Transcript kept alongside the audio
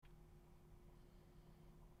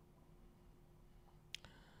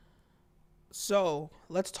So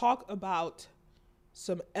let's talk about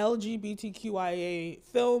some LGBTQIA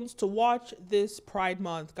films to watch this Pride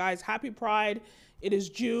Month. Guys, happy Pride. It is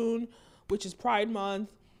June, which is Pride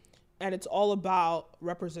Month, and it's all about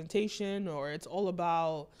representation, or it's all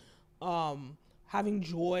about having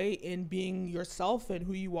joy in being yourself and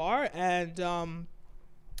who you are. And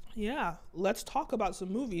yeah, let's talk about some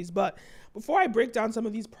movies. But before I break down some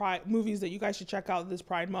of these Pride movies that you guys should check out this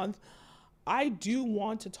Pride Month, I do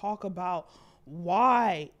want to talk about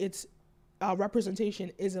why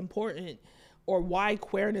representation is important, or why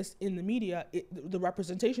queerness in the media, the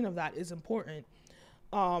representation of that is important.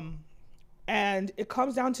 Um, and it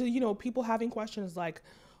comes down to, people having questions like,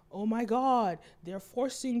 oh my God, they're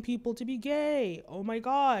forcing people to be gay. Oh my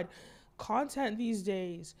God, content these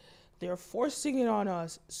days, they're forcing it on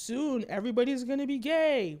us. Soon, everybody's going to be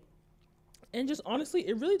gay. And just honestly,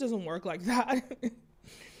 it really doesn't work like that.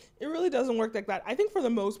 It really doesn't work like that. I think for the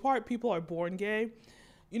most part, people are born gay,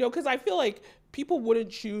 because I feel like people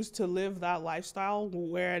wouldn't choose to live that lifestyle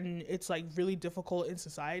when it's like really difficult in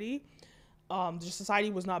society. The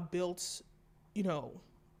society was not built, you know,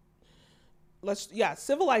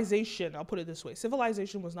 civilization, I'll put it this way,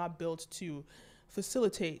 civilization was not built to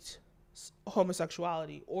facilitate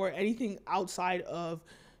homosexuality or anything outside of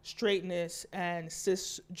straightness and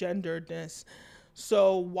cisgenderedness.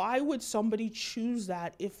 So why would somebody choose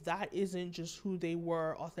that if that isn't just who they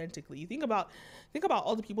were authentically? You think about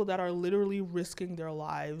all the people that are literally risking their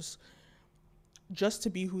lives just to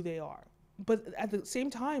be who they are. But at the same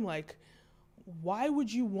time, like, why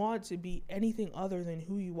would you want to be anything other than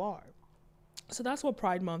who you are? So that's what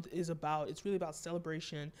Pride Month is about. It's really about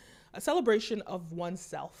celebration, a celebration of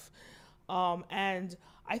oneself. And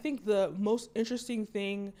I think the most interesting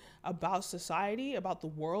thing about society, about the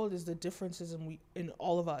world, is the differences in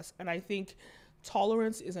all of us. And I think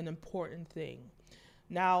tolerance is an important thing.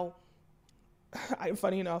 Now,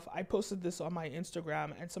 funny enough, I posted this on my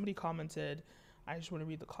Instagram and somebody commented. I just want to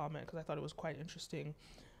read the comment because I thought it was quite interesting.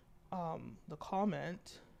 The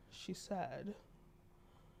comment, she said,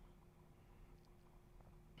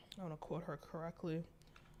 I want to quote her correctly.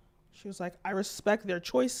 She was like, I respect their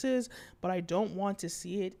choices, but I don't want to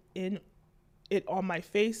see it on my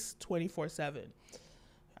face 24/7.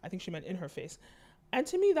 I think she meant in her face. And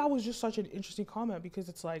to me, that was just such an interesting comment, because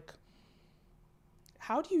it's like,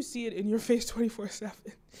 how do you see it in your face 24/7?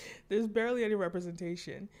 There's barely any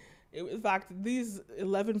representation. In fact, these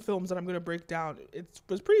 11 films that I'm going to break down, it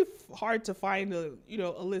was pretty hard to find a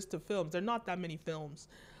list of films. There are not that many films.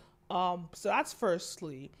 So that's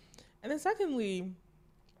firstly. And then secondly,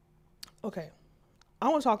 okay, I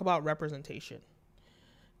want to talk about representation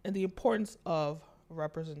and the importance of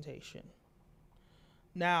representation.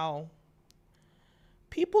 Now,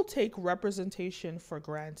 people take representation for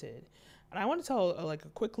granted. And I want to tell a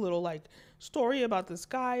quick little story about this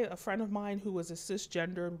guy, a friend of mine who was a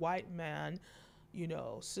cisgendered white man,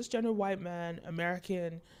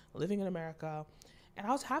 American, living in America. And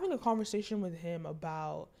I was having a conversation with him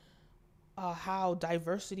about how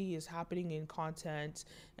diversity is happening in content,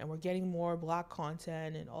 and we're getting more Black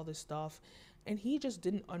content and all this stuff. And he just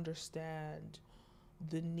didn't understand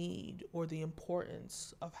the need or the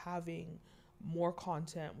importance of having more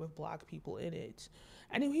content with Black people in it.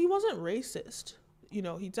 And he wasn't racist. He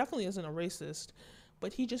definitely isn't a racist,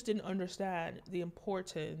 but he just didn't understand the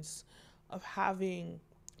importance of having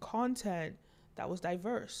content that was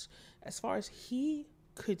diverse. As far as he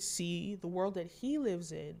could see, the world that he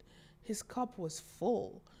lives in, his cup was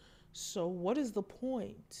full. So what is the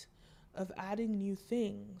point of adding new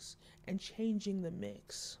things and changing the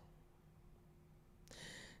mix?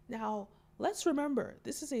 Now, let's remember,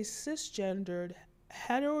 this is a cisgendered,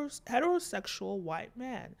 heterosexual white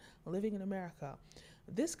man living in America.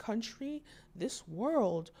 This country, this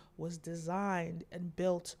world was designed and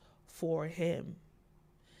built for him.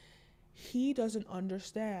 He doesn't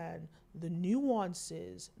understand the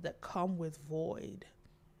nuances that come with void.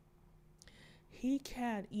 He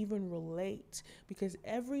can't even relate, because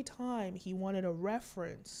every time he wanted a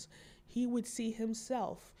reference, he would see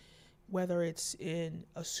himself, whether it's in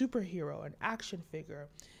a superhero, an action figure.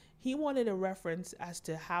 He wanted a reference as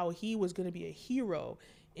to how he was going to be a hero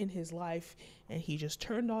in his life, and he just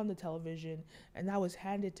turned on the television and that was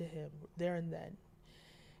handed to him there and then.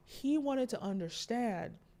 He wanted to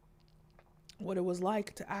understand what it was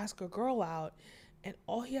like to ask a girl out, and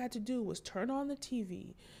all he had to do was turn on the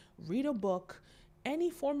TV, read a book,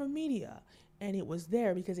 any form of media, and it was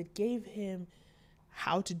there, because it gave him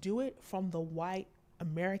how to do it from the white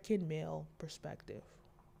American male perspective.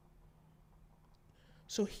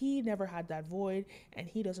 So he never had that void, and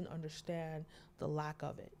he doesn't understand the lack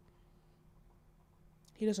of it.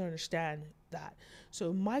 He doesn't understand that.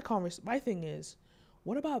 So my thing is,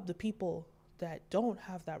 what about the people that don't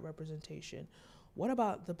have that representation? What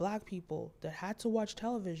about the black people that had to watch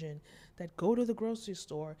television, that go to the grocery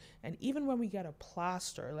store, and even when we get a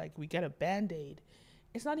plaster, like we get a Band-Aid,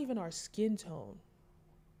 it's not even our skin tone.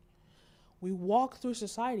 We walk through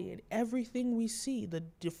society and everything we see, the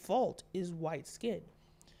default is white skin.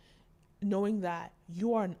 Knowing that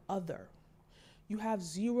you are an other. You have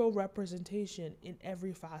zero representation in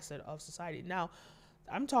every facet of society. Now,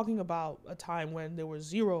 I'm talking about a time when there was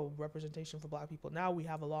zero representation for black people. Now we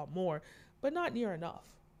have a lot more, but not near enough.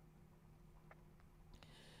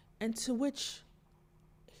 And to which,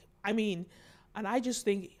 I mean, and I just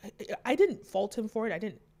think, I didn't fault him for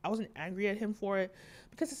it. I wasn't angry at him for it,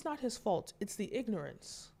 because it's not his fault. It's the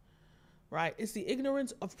ignorance, right? It's the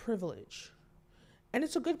ignorance of privilege. And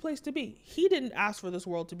it's a good place to be. He didn't ask for this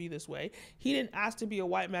world to be this way. He didn't ask to be a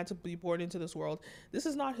white man to be born into this world. This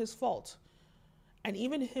is not his fault. And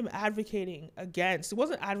even him advocating against, it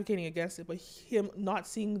wasn't advocating against it, but him not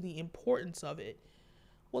seeing the importance of it,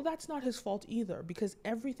 well, that's not his fault either, because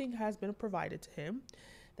everything has been provided to him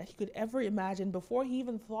that he could ever imagine before he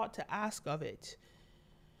even thought to ask of it.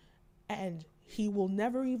 And he will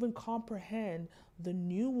never even comprehend the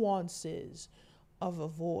nuances of a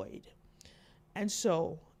void. And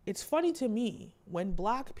so it's funny to me when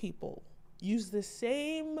black people use the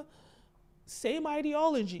same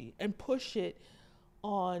ideology and push it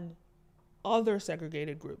on other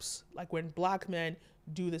segregated groups, like when black men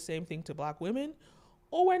do the same thing to black women,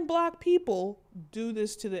 or when black people do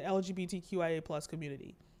this to the LGBTQIA plus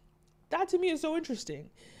community. That to me is so interesting.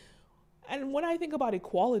 And when I think about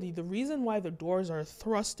equality, the reason why the doors are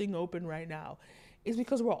thrusting open right now is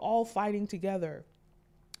because we're all fighting together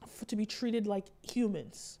to be treated like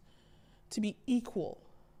humans, to be equal.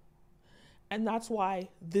 And that's why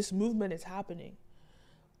this movement is happening,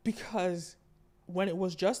 because when it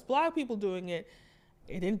was just black people doing it,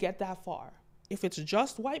 it didn't get that far. If it's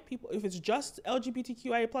just white people, if it's just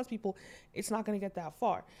LGBTQIA plus people, it's not going to get that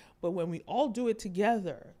far. But when we all do it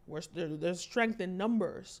together, where there's strength in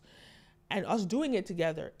numbers, and us doing it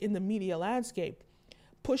together in the media landscape,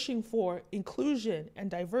 pushing for inclusion and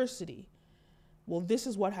diversity, well, this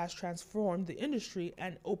is what has transformed the industry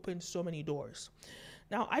and opened so many doors.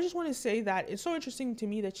 Now, I just want to say that it's so interesting to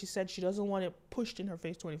me that she said she doesn't want it pushed in her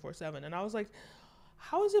face 24/7. And I was like,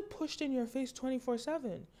 how is it pushed in your face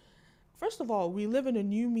 24/7? First of all, we live in a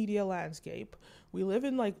new media landscape. We live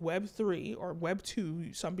in like Web 3 or Web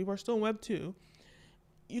 2. Some people are still in Web 2.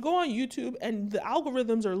 You go on YouTube and the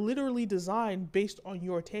algorithms are literally designed based on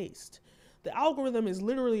your taste. The algorithm is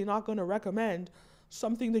literally not going to recommend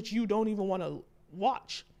something that you don't even want to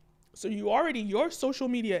watch. So your social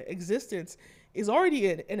media existence is already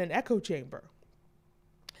in an echo chamber.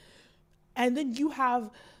 And then you have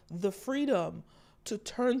the freedom to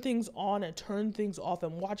turn things on and turn things off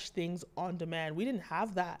and watch things on demand. We didn't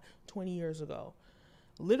have that 20 years ago.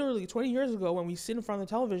 Literally 20 years ago, when we sit in front of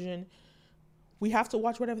the television, we have to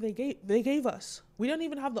watch whatever they gave us. We don't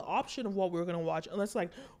even have the option of what we're going to watch unless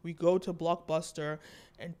like we go to Blockbuster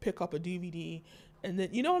and pick up a DVD, and then,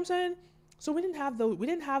 you know what I'm saying? So we didn't have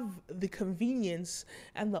the convenience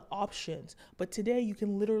and the options. But today you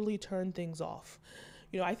can literally turn things off.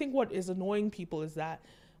 You know, I think what is annoying people is that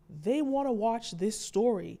they want to watch this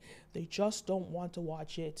story. They just don't want to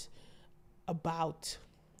watch it about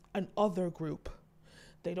an other group.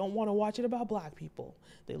 They don't want to watch it about black people.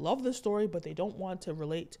 They love the story, but they don't want to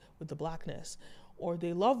relate with the blackness. Or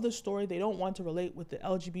they love the story, they don't want to relate with the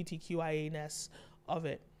LGBTQIA-ness of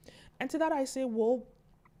it. And to that I say, well,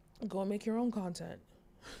 go and make your own content.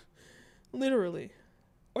 Literally.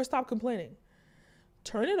 Or stop complaining.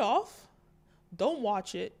 Turn it off, don't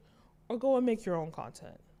watch it, or go and make your own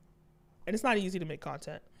content. And it's not easy to make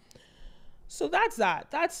content. So that's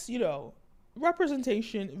that. That's,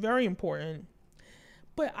 representation, very important.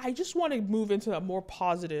 But I just want to move into a more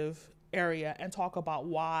positive area and talk about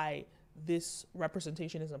why this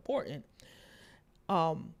representation is important.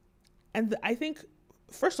 I think,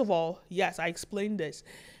 first of all, yes, I explained this.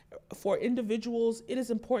 For individuals, it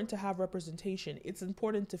is important to have representation. It's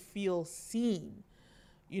important to feel seen.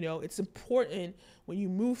 It's important when you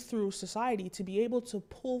move through society to be able to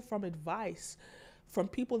pull from advice from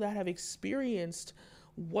people that have experienced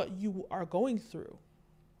what you are going through.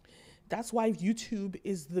 That's why YouTube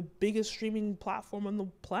is the biggest streaming platform on the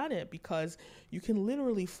planet, because you can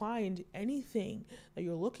literally find anything that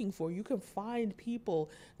you're looking for. You can find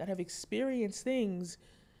people that have experienced things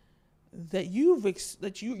that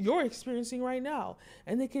you're experiencing right now,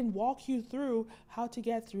 and they can walk you through how to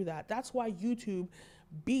get through that. That's why YouTube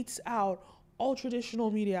beats out all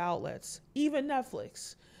traditional media outlets, even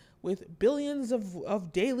Netflix, with billions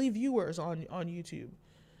of daily viewers on YouTube.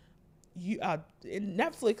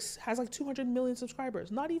 Netflix has like 200 million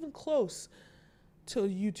subscribers, not even close to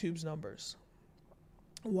YouTube's numbers.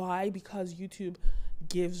 Why? Because YouTube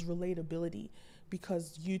gives relatability,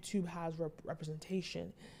 because YouTube has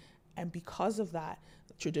representation. And because of that,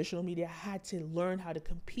 traditional media had to learn how to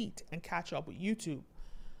compete and catch up with YouTube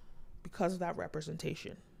because of that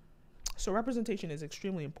representation. So representation is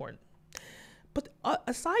extremely important. But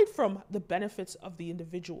aside from the benefits of the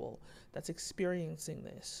individual that's experiencing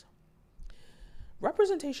this,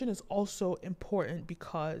 representation is also important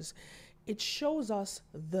because it shows us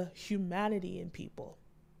the humanity in people.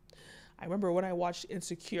 I remember when I watched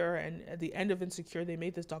Insecure, and at the end of Insecure, they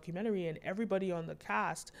made this documentary, and everybody on the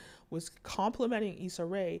cast was complimenting Issa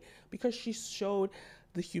Rae because she showed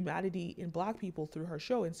the humanity in Black people through her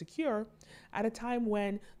show Insecure at a time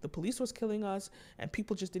when the police was killing us and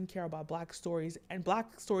people just didn't care about Black stories, and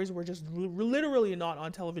Black stories were just literally not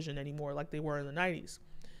on television anymore like they were in the 90s.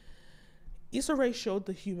 Issa Rae showed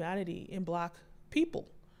the humanity in Black people.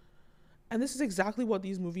 And this is exactly what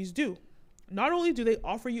these movies do. Not only do they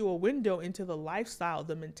offer you a window into the lifestyle,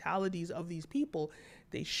 the mentalities of these people,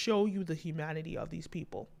 they show you the humanity of these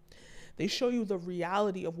people. They show you the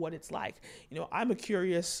reality of what it's like. You know, I'm a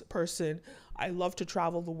curious person. I love to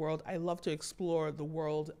travel the world. I love to explore the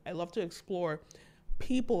world. I love to explore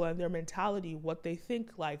people and their mentality, what they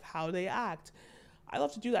think like, how they act. I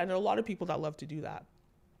love to do that. And there are a lot of people that love to do that.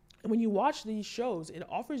 And when you watch these shows, it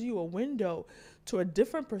offers you a window to a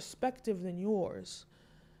different perspective than yours.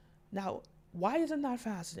 Now, why isn't that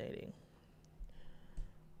fascinating?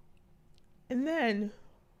 And then,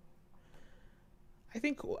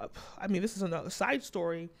 this is another side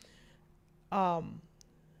story. The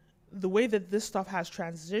way that this stuff has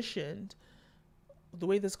transitioned, the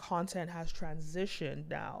way this content has transitioned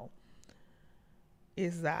now,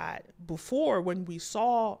 is that before, when we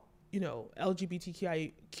saw,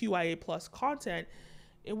 LGBTQIA plus content,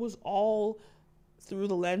 it was all through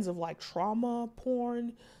the lens of like trauma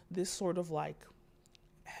porn, this sort of like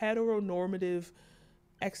heteronormative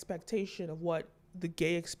expectation of what the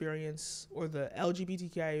gay experience or the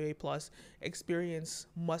LGBTQIA plus experience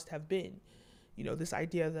must have been. This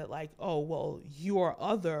idea that like, oh, well, you are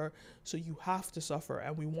other, so you have to suffer,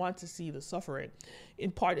 and we want to see the suffering.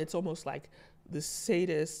 In part, it's almost like the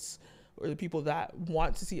sadists or the people that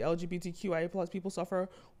want to see LGBTQIA plus people suffer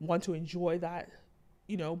want to enjoy that,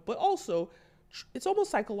 but also it's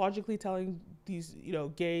almost psychologically telling these,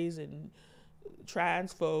 gays and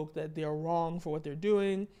trans folk that they're wrong for what they're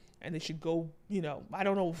doing and they should go, I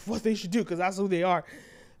don't know what they should do because that's who they are.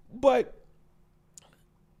 But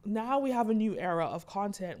now we have a new era of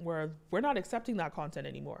content where we're not accepting that content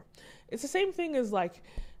anymore. It's the same thing as like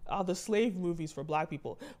the slave movies for Black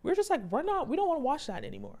people. We're just like, we don't want to watch that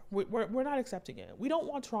anymore. We're not accepting it. We don't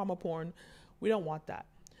want trauma porn. We don't want that.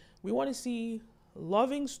 We want to see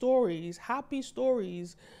loving stories, happy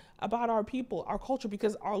stories about our people, our culture,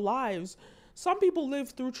 because our lives, some people live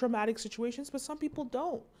through traumatic situations, but some people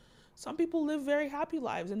don't. Some people live very happy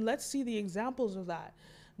lives, and let's see the examples of that.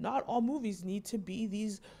 Not all movies need to be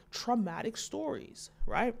these traumatic stories,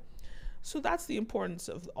 right? So that's the importance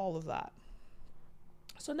of all of that.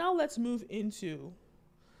 So now let's move into,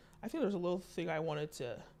 I think there's a little thing I wanted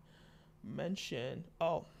to mention.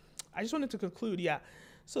 Oh, I just wanted to conclude, yeah.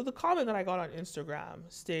 So the comment that I got on Instagram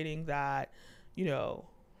stating that,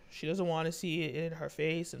 she doesn't want to see it in her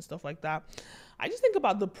face and stuff like that. I just think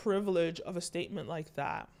about the privilege of a statement like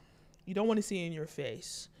that. You don't want to see it in your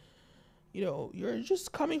face. You're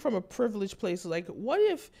just coming from a privileged place. Like, what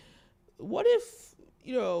if,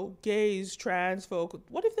 gays, trans folk,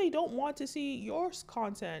 what if they don't want to see your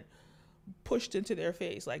content pushed into their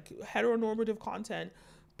face, like heteronormative content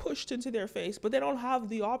pushed into their face, but they don't have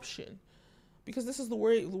the option because this is the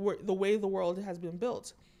way the world has been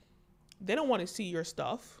built. They don't want to see your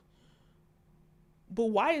stuff. But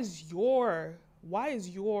why should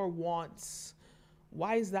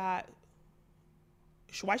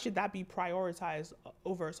that be prioritized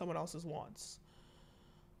over someone else's wants?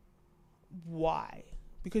 Why?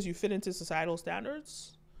 Because you fit into societal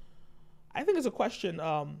standards? I think it's a question,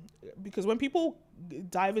 because when people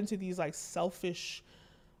dive into these like selfish,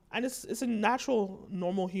 and it's a natural,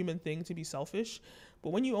 normal human thing to be selfish,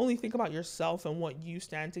 but when you only think about yourself and what you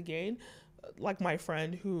stand to gain, like my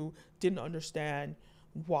friend who didn't understand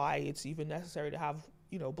why it's even necessary to have,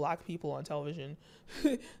 Black people on television,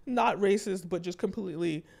 not racist, but just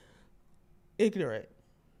completely ignorant.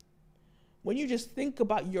 when you just think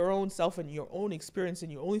about your own self and your own experience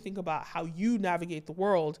and you only think about how you navigate the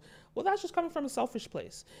world, well, that's just coming from a selfish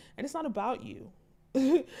place. And it's not about you.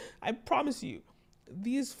 I promise you,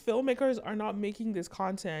 these filmmakers are not making this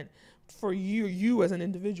content for you as an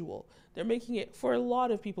individual. They're making it for a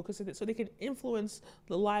lot of people so they can influence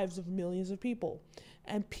the lives of millions of people.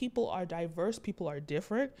 And people are diverse, people are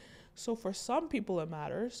different. So for some people it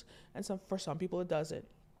matters, and for some people it doesn't.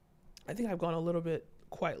 I think I've gone a little bit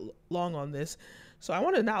quite long on this. So I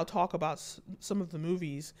want to now talk about some of the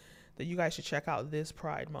movies that you guys should check out this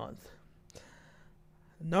Pride Month.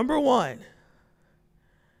 Number one,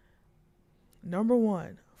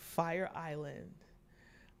 Fire Island.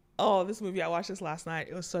 Oh, this movie, I watched this last night.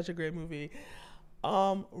 It was such a great movie.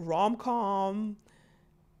 Rom-com.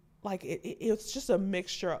 Like it's just a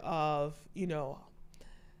mixture of,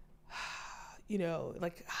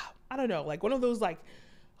 like, I don't know, like one of those like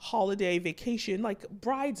holiday vacation, like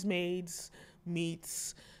Bridesmaids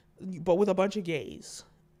meets, but with a bunch of gays.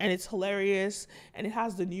 And it's hilarious, and it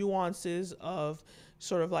has the nuances of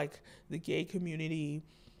sort of like the gay community.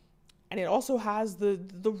 And it also has the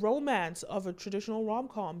romance of a traditional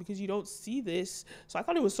rom-com, because you don't see this. So I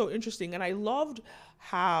thought it was so interesting. And I loved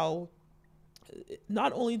how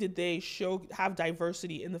not only did they have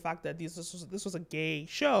diversity in the fact that this was a gay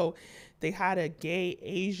show, they had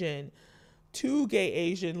two gay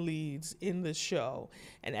Asian leads in the show.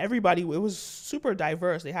 And everybody, it was super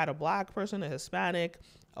diverse. They had a black person, a Hispanic,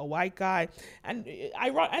 a white guy. And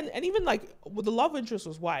even like the love interest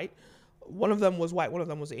was white. One of them was white, one of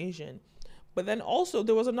them was Asian. But then also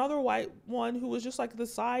there was another white one who was just like the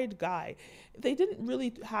side guy. They didn't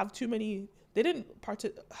really have too many, they didn't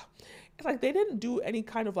do any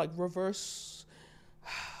kind of like reverse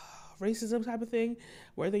racism type of thing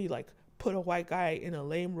where they like put a white guy in a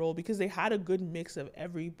lame role, because they had a good mix of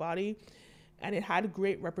everybody and it had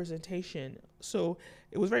great representation. So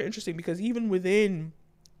it was very interesting, because even within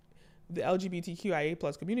the LGBTQIA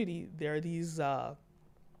plus community, there are these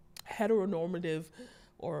heteronormative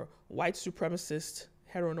or white supremacist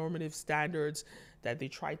heteronormative standards that they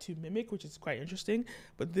try to mimic, which is quite interesting.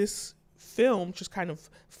 But this film just kind of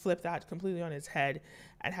flipped that completely on its head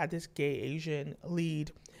and had this gay Asian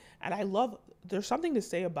lead. And there's something to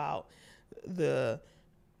say about the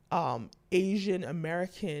Asian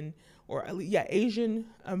American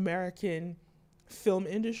film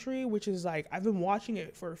industry, which is like, I've been watching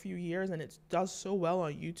it for a few years and it does so well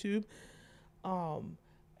on YouTube.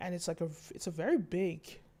 And it's like it's a very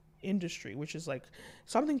big industry, which is like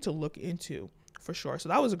something to look into for sure. So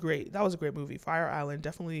that was a great movie. Fire Island,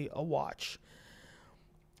 definitely a watch.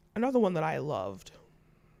 Another one that I loved,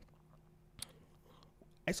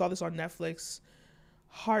 I saw this on Netflix,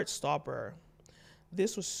 Heartstopper.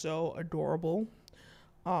 This was so adorable.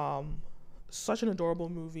 Such an adorable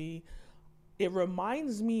movie. It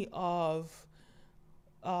reminds me of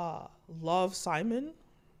Love, Simon.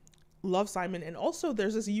 And also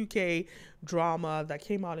there's this UK drama that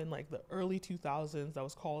came out in like the early 2000s that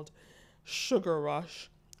was called Sugar Rush.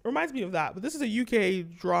 It reminds me of that, but this is a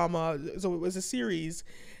UK drama, so it was a series,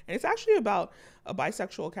 and it's actually about a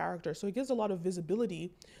bisexual character, so it gives a lot of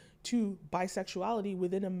visibility to bisexuality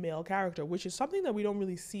within a male character, which is something that we don't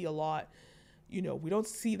really see a lot. We don't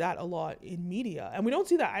see that a lot in media, and we don't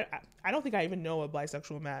see that. I don't think I even know a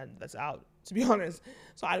bisexual man that's out, to be honest.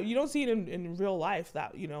 So you don't see it in real life,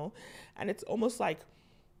 that, and it's almost like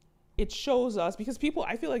it shows us, because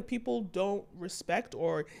I feel like people don't respect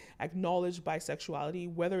or acknowledge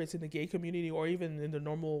bisexuality, whether it's in the gay community or even in the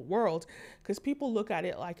normal world, because people look at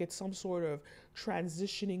it like it's some sort of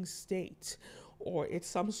transitioning state, or it's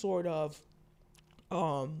some sort of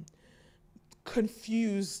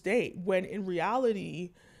confused state, when in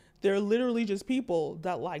reality they're literally just people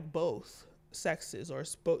that like both sexes,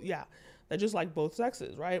 that just like both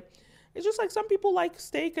sexes, right? It's just like some people like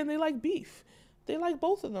steak and they like beef. They like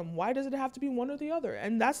both of them. Why does it have to be one or the other?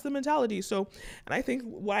 And that's the mentality. So, and I think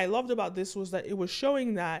what I loved about this was that it was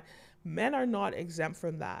showing that men are not exempt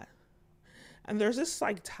from that. And there's this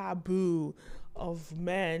like taboo of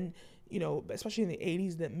men, especially in the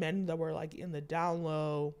 80s, that men that were like in the down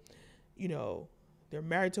low, they're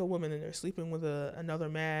married to a woman and they're sleeping with another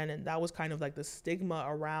man, and that was kind of like the stigma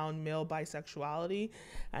around male bisexuality.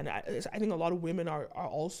 And I think a lot of women are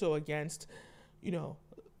also against,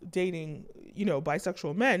 dating,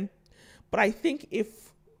 bisexual men. But I think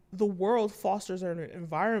if the world fosters an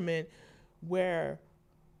environment where,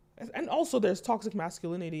 and also there's toxic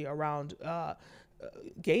masculinity around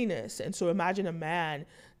gayness, and so imagine a man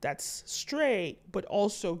that's straight but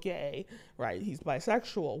also gay, right? He's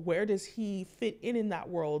bisexual. Where does he fit in that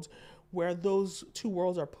world where those two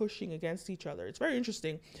worlds are pushing against each other. It's very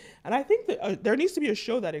interesting. And I think that there needs to be a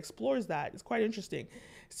show that explores that. It's quite interesting,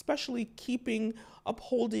 especially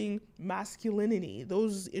upholding masculinity,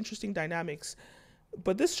 those interesting dynamics.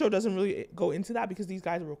 But this show doesn't really go into that because these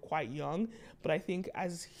guys were quite young. But I think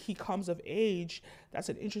as he comes of age, that's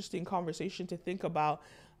an interesting conversation to think about.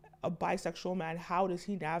 A bisexual man, how does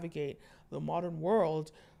he navigate the modern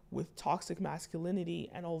world with toxic masculinity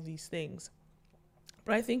and all these things?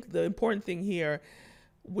 But I think the important thing here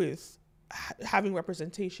with having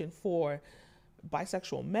representation for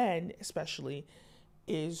bisexual men especially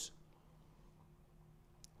is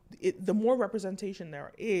the more representation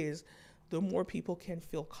there is, the more people can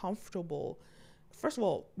feel comfortable. First of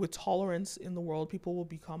all, with tolerance in the world, people will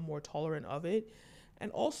become more tolerant of it.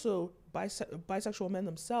 And also, bisexual men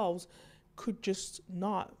themselves could just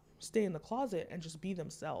not stay in the closet and just be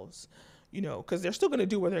themselves, because they're still going to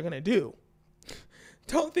do what they're going to do.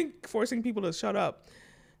 Don't think forcing people to shut up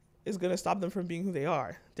is going to stop them from being who they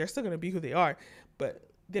are. They're still going to be who they are, but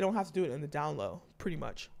they don't have to do it in the down low, pretty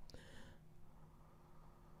much.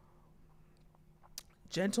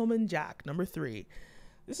 Gentleman Jack, number 3.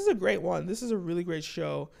 This is a great one. This is a really great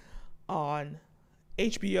show on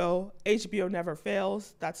HBO. HBO never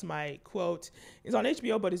fails. That's my quote. It's on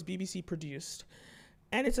HBO, but it's BBC produced.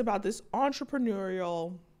 And it's about this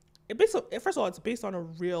entrepreneurial, first of all, it's based on a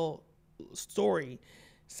real story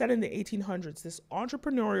set in the 1800s. This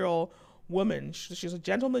entrepreneurial woman, she's a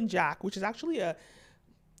gentleman Jack, which is actually an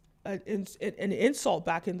insult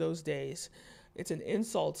back in those days. It's an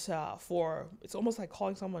insult it's almost like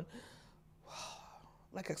calling someone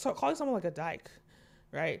like a dyke,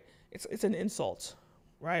 right? It's an insult,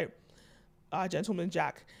 right? Gentleman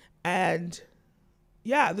Jack. And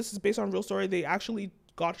yeah, this is based on a real story.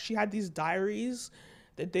 She had these diaries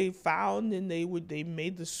that they found, and they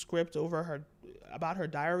made the script about her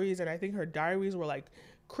diaries. And I think her diaries were like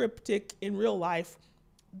cryptic in real life,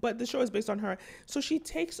 but the show is based on her. So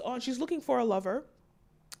she's looking for a lover.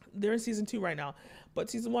 They're in season 2 right now, but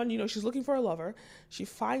season 1, she's looking for a lover. She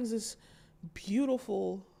finds this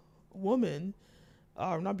beautiful woman,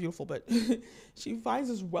 not beautiful, but she finds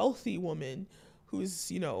this wealthy woman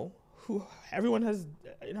who's, who everyone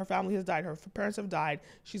in her family has died. Her parents have died.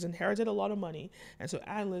 She's inherited a lot of money. And so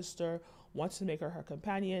Ann Lister wants to make her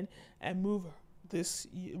companion and move this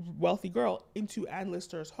wealthy girl into Ann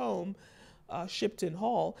Lister's home, Shipton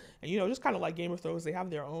Hall. And, just kind of like Game of Thrones, they have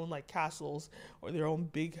their own like castles or their own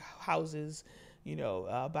big houses,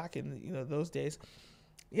 back in, those days.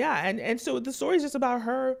 Yeah. And so the story is just about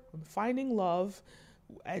her finding love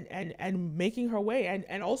and making her way,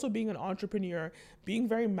 and also being an entrepreneur, being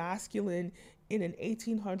very masculine in an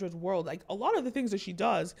 1800s world. Like a lot of the things that she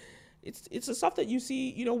does, it's the stuff that you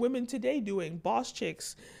see, women today doing, boss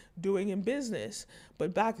chicks doing in business.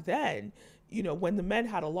 But back then, when the men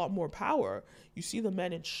had a lot more power, you see the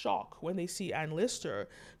men in shock when they see Ann Lister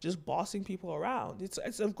just bossing people around.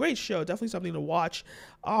 It's a great show, definitely something to watch.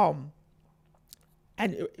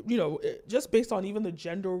 And, just based on even the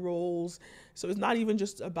gender roles. So it's not even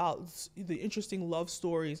just about the interesting love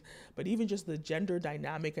stories, but even just the gender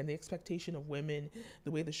dynamic and the expectation of women,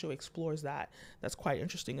 the way the show explores that's quite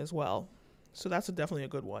interesting as well. So that's definitely a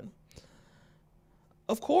good one.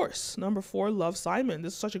 Of course, number 4, Love, Simon.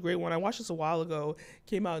 This is such a great one. I watched this a while ago.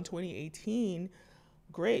 Came out in 2018.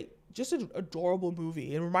 Great. Just an adorable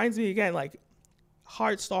movie. It reminds me, again, like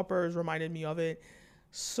Heartstoppers reminded me of it.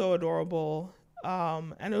 So adorable.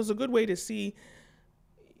 And it was a good way to see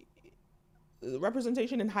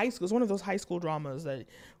representation in high school. It's one of those high school dramas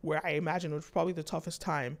where I imagine was probably the toughest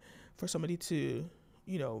time for somebody to,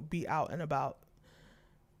 be out and about.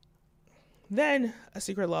 Then A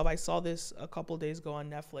Secret Love. I saw this a couple days ago on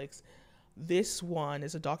Netflix. This one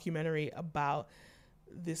is a documentary about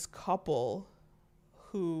this couple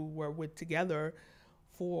who were together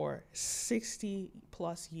for 60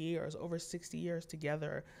 plus years, over 60 years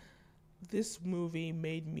together. This movie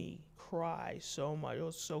made me cry so much. It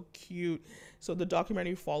was so cute. So the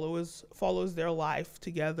documentary follows their life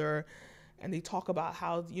together, and they talk about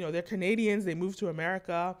how, they're Canadians. They moved to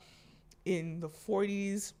America in the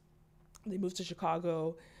 40s. They moved to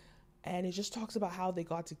Chicago, and it just talks about how they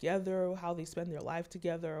got together, how they spend their life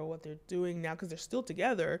together, what they're doing now, because they're still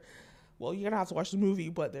together. Well, you're going to have to watch the movie,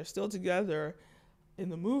 but they're still together in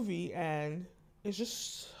the movie, and it's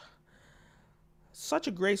just such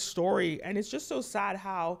a great story. And it's just so sad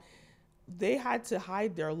how they had to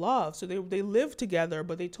hide their love. So they lived together,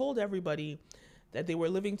 but they told everybody that they were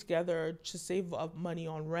living together to save up money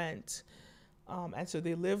on rent. And so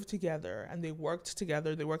they lived together and they worked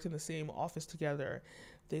together. They worked in the same office together.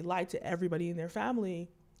 They lied to everybody in their family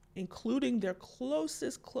including their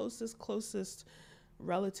closest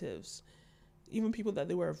relatives, even people that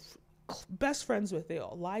they were best friends with. They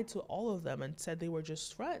all lied to all of them and said they were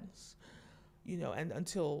just friends, and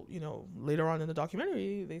until, later on in the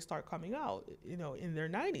documentary, they start coming out, in their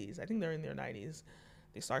 90s. I think they're in their 90s.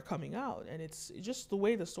 They start coming out, and it's just the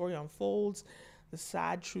way the story unfolds, the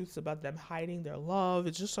sad truths about them hiding their love.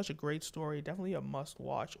 It's just such a great story. Definitely a must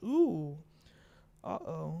watch. Ooh.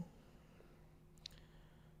 Uh-oh.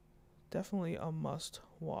 Definitely a must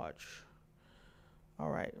watch. All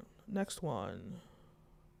right. Next one.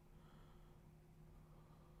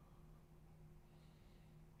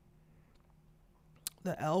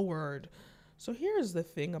 The L Word. So here's the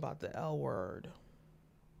thing about the L Word.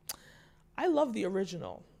 I love the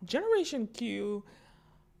original. Generation Q,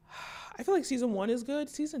 I feel like season 1 is good.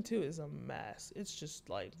 Season 2 is a mess. It's just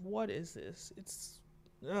like, what is this? It's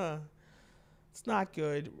not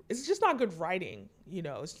good. It's just not good writing,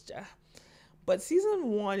 but season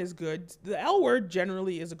 1 is good. The L Word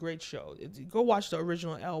generally is a great show. Go watch the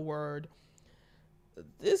original L Word.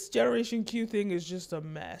 This Generation Q thing is just a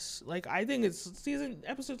mess. Like, I think it's season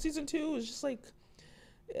 2 is just like,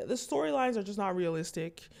 the storylines are just not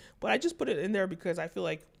realistic. But I just put it in there because I feel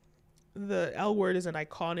like the L Word is an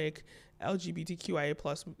iconic LGBTQIA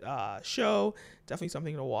plus show. Definitely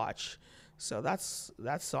something to watch. So that's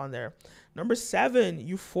on there. Number 7,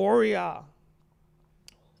 Euphoria.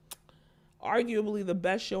 Arguably the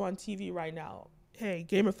best show on TV right now. Hey,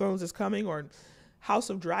 Game of Thrones is coming, or House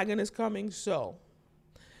of Dragon is coming. So,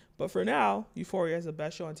 but for now, Euphoria is the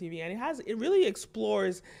best show on TV, and it really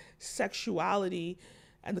explores sexuality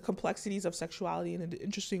and the complexities of sexuality in an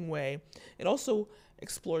interesting way. It also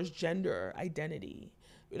explores gender identity.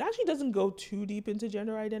 It actually doesn't go too deep into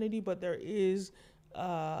gender identity, but there is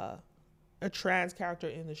a trans character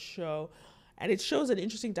in the show, and it shows an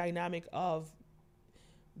interesting dynamic of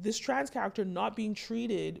this trans character not being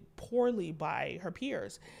treated poorly by her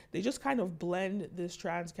peers. They just kind of blend this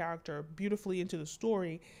trans character beautifully into the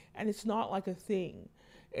story, and it's not like a thing.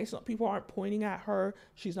 It's not, people aren't pointing at her.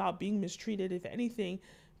 She's not being mistreated. If anything,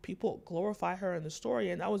 people glorify her in the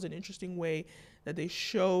story, and that was an interesting way that they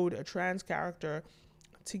showed a trans character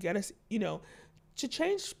to get us, to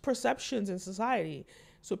change perceptions in society,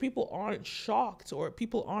 so people aren't shocked, or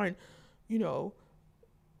people aren't,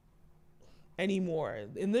 anymore.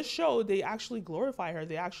 In this show, they actually glorify her.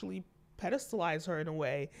 They actually pedestalize her in a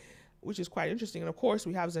way, which is quite interesting. And of course,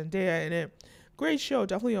 we have Zendaya in it. Great show.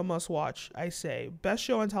 Definitely a must watch, I say. Best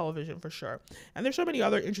show on television for sure. And there's so many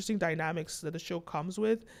other interesting dynamics that the show comes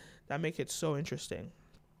with that make it so interesting.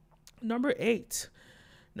 Number 8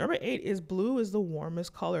 is Blue is the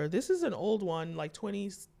Warmest Color. This is an old one, like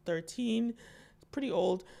 2013. Pretty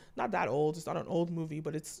old. Not that old. It's not an old movie,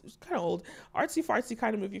 but it's kind of old. Artsy fartsy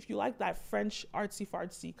kind of movie. If you like that French artsy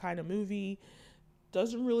fartsy kind of movie,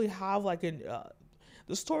 doesn't really have like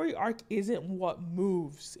the story arc isn't what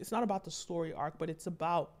moves. It's not about the story arc, but it's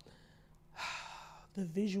about the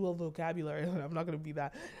visual vocabulary. I'm not going to be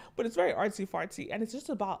that, but it's very artsy fartsy, and it's just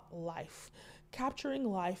about life,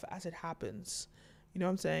 capturing life as it happens. You know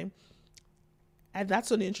what I'm saying? And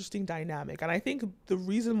that's an interesting dynamic. And I think the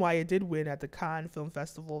reason why it did win at the Cannes Film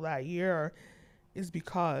Festival that year is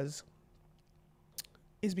because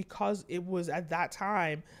it was at that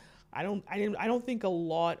time. I don't think a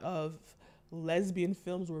lot of lesbian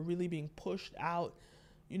films were really being pushed out,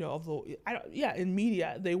 in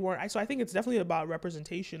media. They weren't. So I think it's definitely about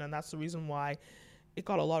representation, and that's the reason why it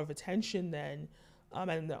got a lot of attention then.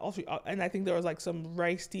 And also, and I think there was like some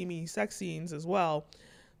very steamy sex scenes as well.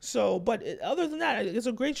 So, but other than that, it's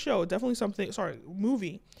a great show. Definitely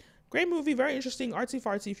movie. Great movie, very interesting, artsy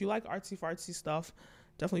fartsy. If you like artsy fartsy stuff,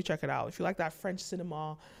 definitely check it out. If you like that French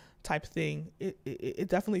cinema type thing, it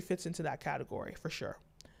definitely fits into that category for sure.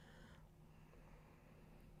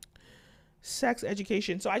 Sex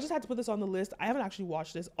Education. So I just had to put this on the list. I haven't actually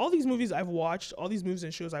watched this. All these movies I've watched, all these movies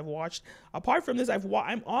and shows I've watched. Apart from this,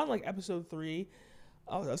 I'm on like episode 3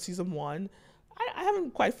 of season 1. I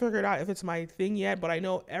haven't quite figured out if it's my thing yet, but I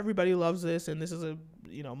know everybody loves this, and this is a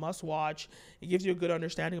must watch. It gives you a good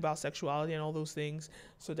understanding about sexuality and all those things.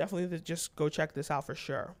 So definitely just go check this out for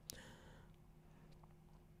sure.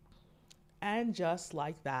 And just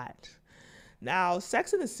like that. Now,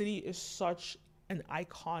 Sex and the City is such an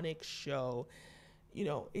iconic show.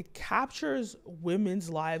 It captures women's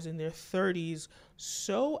lives in their 30s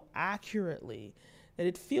so accurately that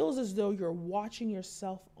it feels as though you're watching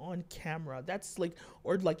yourself on camera. That's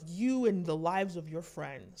or you and the lives of your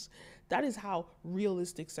friends. That is how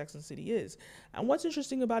realistic Sex and the City is. And what's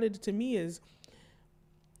interesting about it to me is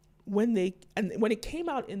when it came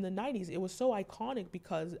out in the 90s, it was so iconic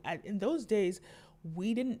because in those days,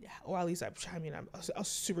 we didn't, or at least I was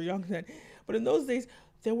super young then, but in those days,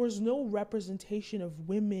 there was no representation of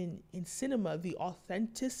women in cinema, the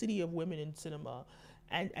authenticity of women in cinema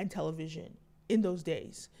and television in those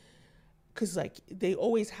days. Because, like, they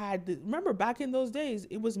always had, remember, back in those days,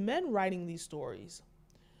 it was men writing these stories.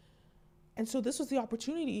 And so this was the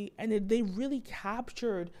opportunity, and they really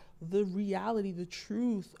captured the reality, the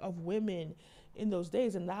truth of women in those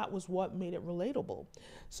days, and that was what made it relatable.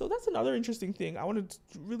 So that's another interesting thing. I wanted to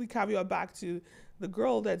really caveat back to the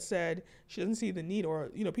girl that said she doesn't see the need, or,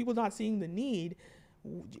 you know, people not seeing the need.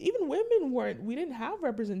 Even women we didn't have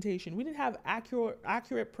representation. We didn't have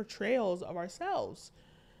accurate portrayals of ourselves.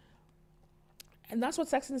 And that's what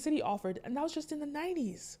Sex and the City offered, and that was just in the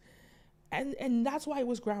 90s. And that's why it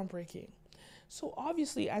was groundbreaking. So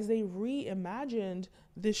obviously, as they reimagined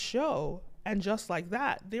this show, and just like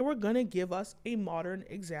that, they were going to give us a modern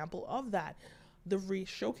example of that.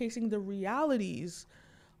 Showcasing the realities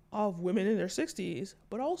of women in their 60s,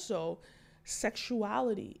 but also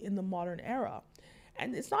sexuality in the modern era.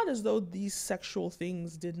 And it's not as though these sexual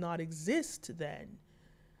things did not exist then.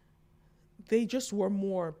 They just were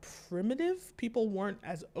more primitive. People weren't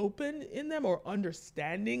as open in them or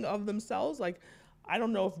understanding of themselves. Like, I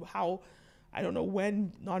don't know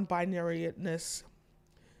when non-binariness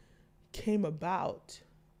came about,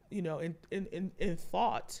 you know, in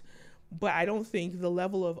thought, but I don't think the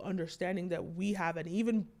level of understanding that we have, and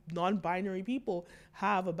even non-binary people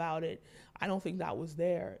have about it, I don't think that was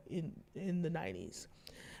there in the 90s.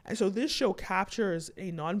 And so this show captures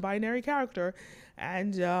a non-binary character,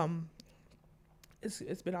 and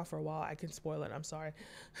it's been out for a while. I can spoil it. I'm sorry.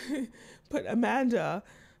 But Amanda,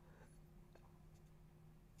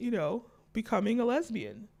 you know, becoming a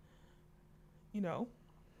lesbian, you know.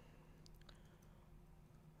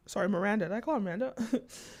 Sorry, Miranda. Did I call her Amanda?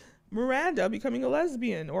 Miranda becoming a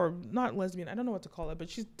lesbian, or not lesbian. I don't know what to call it, but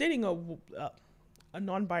she's dating a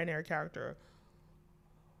non-binary character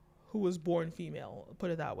who was born female,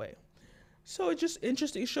 put it that way. So it's just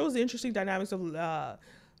interesting. It shows the interesting dynamics of the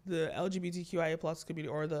LGBTQIA plus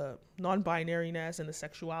community, or the non-binariness and the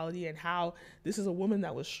sexuality, and how this is a woman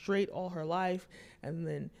that was straight all her life, and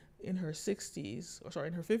then in her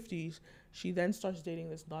 50s, she then starts dating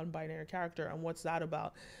this non-binary character, and what's that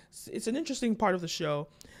about? It's an interesting part of the show,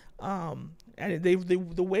 and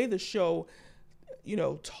the way the show, you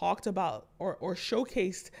know, talked about or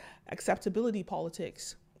showcased acceptability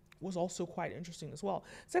politics was also quite interesting as well.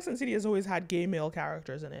 Sex and the City has always had gay male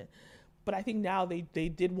characters in it, but I think now they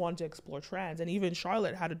did want to explore trans, and even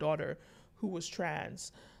Charlotte had a daughter who was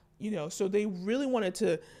trans, you know, so they really wanted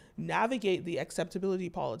to navigate the acceptability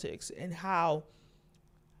politics and how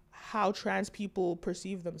trans people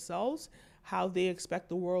perceive themselves, how they expect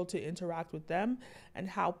the world to interact with them, and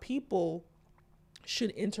how people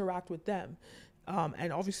should interact with them.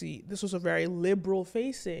 And obviously, this was a very liberal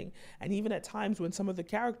facing, and even at times when some of the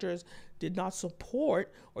characters did not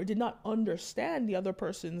support or did not understand the other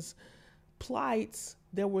person's plights,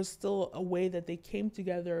 there was still a way that they came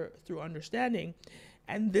together through understanding.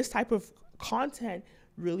 And this type of content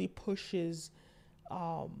really pushes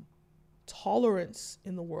tolerance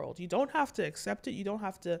in the world. You don't have to accept it.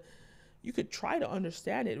 You could try to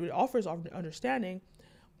understand it. It offers understanding,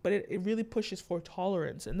 but it really pushes for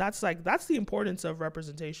tolerance. And that's the importance of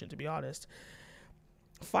representation, to be honest.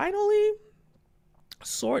 Finally,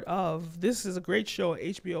 this is a great show at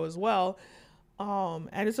HBO as well.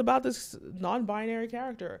 And it's about this non-binary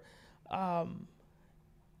character,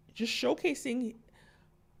 just showcasing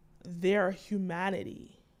their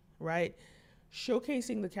humanity, right?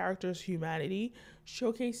 Showcasing the character's humanity,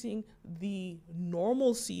 showcasing the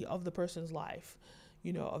normalcy of the person's life,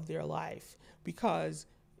 you know, of their life. Because,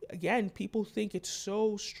 again, people think it's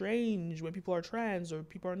so strange when people are trans or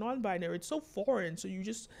people are non-binary. It's so foreign. So you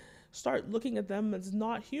just start looking at them as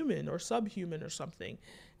not human or subhuman or something.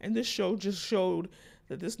 And this show just showed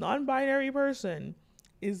that this non-binary person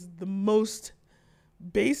is the most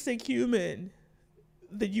basic human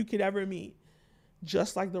that you could ever meet,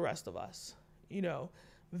 just like the rest of us, you know,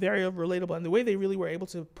 very relatable. And the way they really were able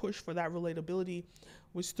to push for that relatability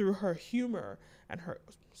was through her humor and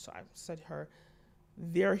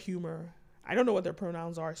their humor. I don't know what their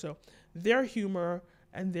pronouns are, so their humor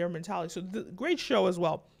and their mentality. So great show as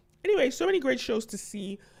well. Anyway, so many great shows to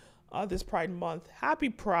see this Pride Month. Happy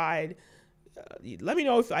Pride. Let me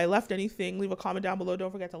know if I left anything. Leave a comment down below.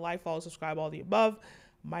 Don't forget to like, follow, subscribe, all the above.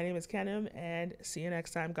 My name is Kenim, and see you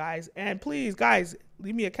next time, guys. And please, guys,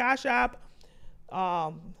 leave me a Cash App.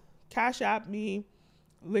 Cash App me,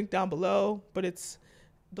 link down below, but it's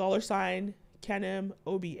 $Kenim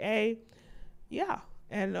OBA. Yeah,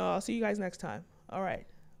 and I'll see you guys next time. All right,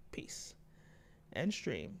 peace. and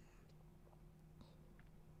stream.